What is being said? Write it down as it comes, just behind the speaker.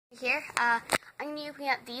here. I'm going to be opening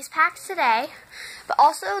up these packs today, but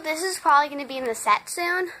also this is probably going to be in the set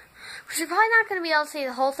soon, which you're probably not going to be able to see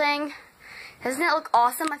the whole thing. Doesn't it look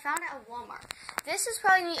awesome? I found it at Walmart. This is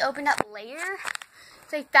probably going to be opened up later,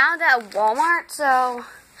 so I found it at Walmart, so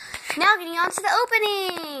now getting on to the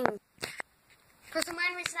opening. For some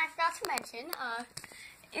random reason I forgot to mention,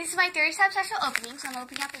 this is my 30-sub special opening, so I'm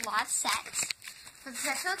opening up a lot of sets for the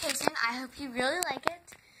special occasion. I hope you really like it.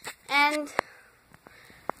 And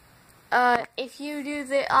if you do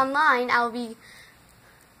the online, I'll be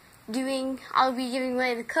giving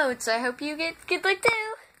away the code, so I hope you get good luck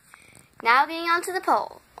too. Now getting on to the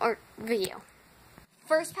poll, or video.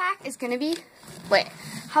 First pack is going to be,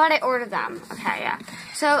 how would I order them? Okay, yeah.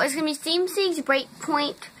 So it's going to be Steam Siege,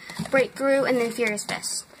 Breakpoint, Breakthrough, and then Furious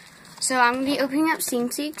Fist. So I'm going to be opening up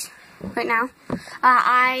Steam Siege right now.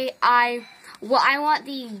 I want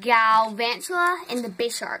the Galvantula and the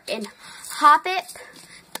Bisharp. And Hoppip,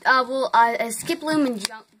 Skiploom and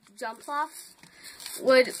Jumpluff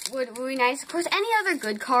would be nice. Of course, any other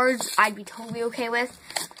good cards I'd be totally okay with.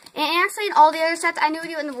 And actually, in all the other sets, I know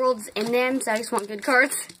what in the world's in them, so I just want good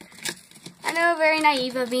cards. I know, very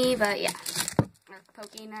naive of me, but yeah. Or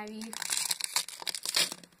poking naive.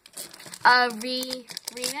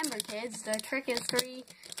 Remember, kids, the trick is three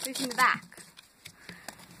from the back.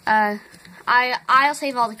 I'll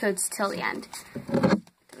save all the codes till the end.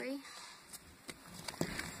 3.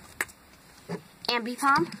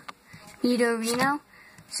 Ambipom, Nidorino,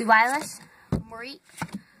 Zuilis, Mareep.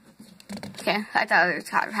 Okay, I thought it was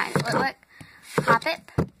caught behind it. Look. Hoppip,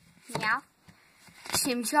 Meow,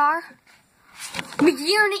 Chimchar,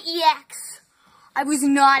 Magearna EX. I was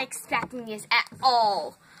not expecting this at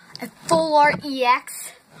all. A full art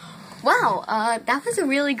EX. Wow, that was a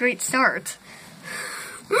really great start.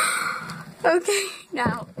 Okay,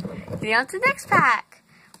 now, getting on to the next pack.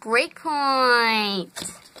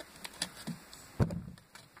 Breakpoint.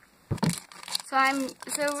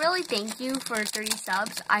 So really thank you for 30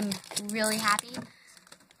 subs. I'm really happy.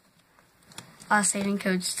 Saving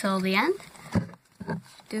codes till the end.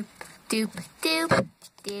 Doop, doop, doop,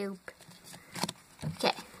 doop.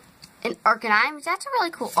 Okay. An Arcanine, that's a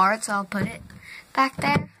really cool art, so I'll put it back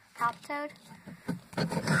there. Palpitoad.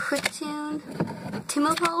 Quicktoon.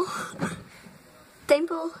 Timopole.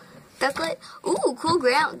 Dimple. Ducklet. Ooh, cool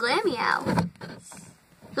Glameow.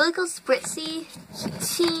 Really cool Spritzy,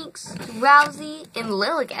 Shinx, Rousey, and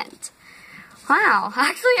Lilligant. Wow,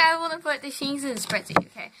 actually I want to put the Shinx and Spritzy.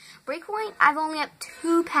 Okay, Breakpoint, I've only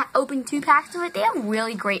opened 2 packs of it. They have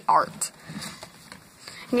really great art.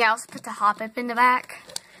 And yeah, I'll also put the Hoppip in the back.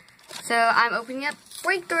 So I'm opening up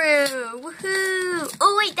Breakthrough. Woohoo!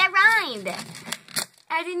 Oh wait, that rhymed.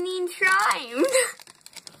 I didn't even try.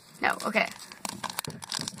 No, okay.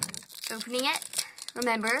 Opening it.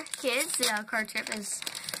 Remember, kids, the card trick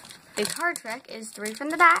is 3 from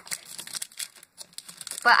the back.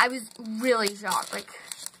 But I was really shocked. Like,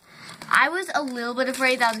 I was a little bit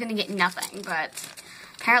afraid that I was going to get nothing, but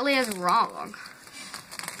apparently I was wrong.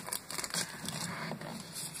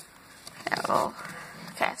 Oh,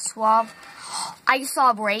 okay, Swab. I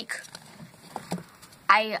saw a break.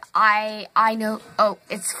 I know. Oh,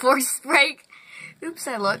 it's Force Break. Oops,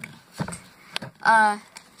 I look.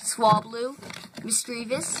 Swablu,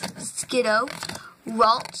 Mischievous, Skiddo,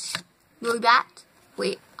 Ralts, Noibat.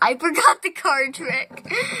 Wait, I forgot the card trick.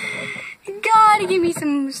 You gotta give me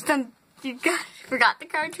some. Forgot the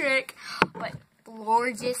card trick. But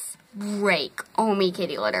gorgeous break. Oh me,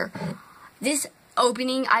 kitty litter. This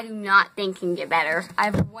opening, I do not think can get better. I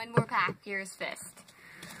have one more pack. Furious Fist.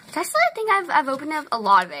 I still think I've opened up a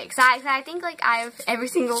lot of it. Cause I think like I have every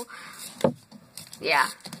single. Yeah.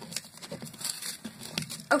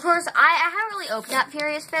 Of course, I haven't really opened up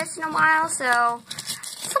Furious Fist in a while, so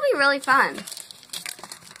this will be really fun.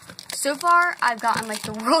 So far, I've gotten like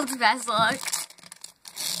the world's best luck.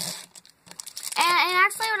 And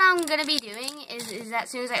actually what I'm going to be doing is that as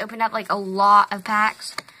soon as I open up like a lot of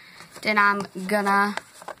packs, then I'm going to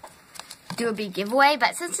do a big giveaway.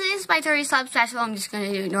 But since it is my 30 sub special, I'm just going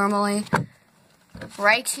to do it normally.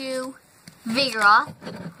 Raichu, Vigoroth.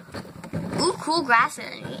 Ooh, cool grass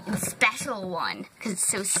energy. Special one, because it's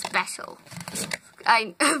so special.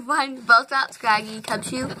 I find Bellsprout, Scraggy,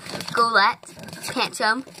 Cubchoo, Golett,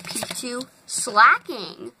 Pancham, Pikachu,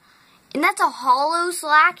 Slacking. And that's a hollow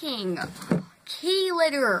Slacking. Kitty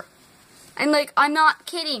litter. And like, I'm not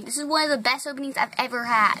kidding. This is one of the best openings I've ever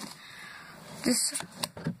had. Just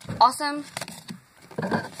awesome.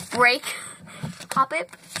 Break. Hoppip,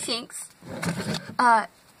 Shinx,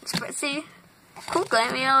 Spritzy, cool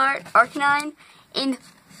Glameow art, Arcanine, and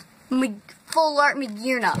full art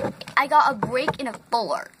Magearna. I got a break and a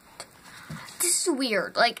full art. This is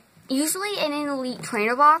weird. Like, usually in an Elite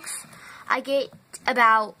Trainer box, I get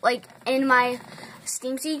about, like, in my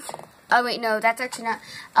Steam Siege, oh wait, no, that's actually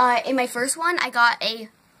not, in my first one, I got a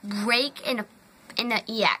break and the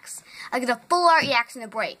EX. I got a full art EX and a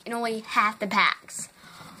break, and only half the packs.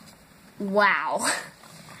 Wow.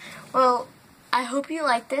 Well, I hope you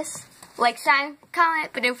like this. Like, sign,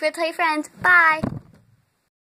 comment, but don't forget to tell your friends. Bye!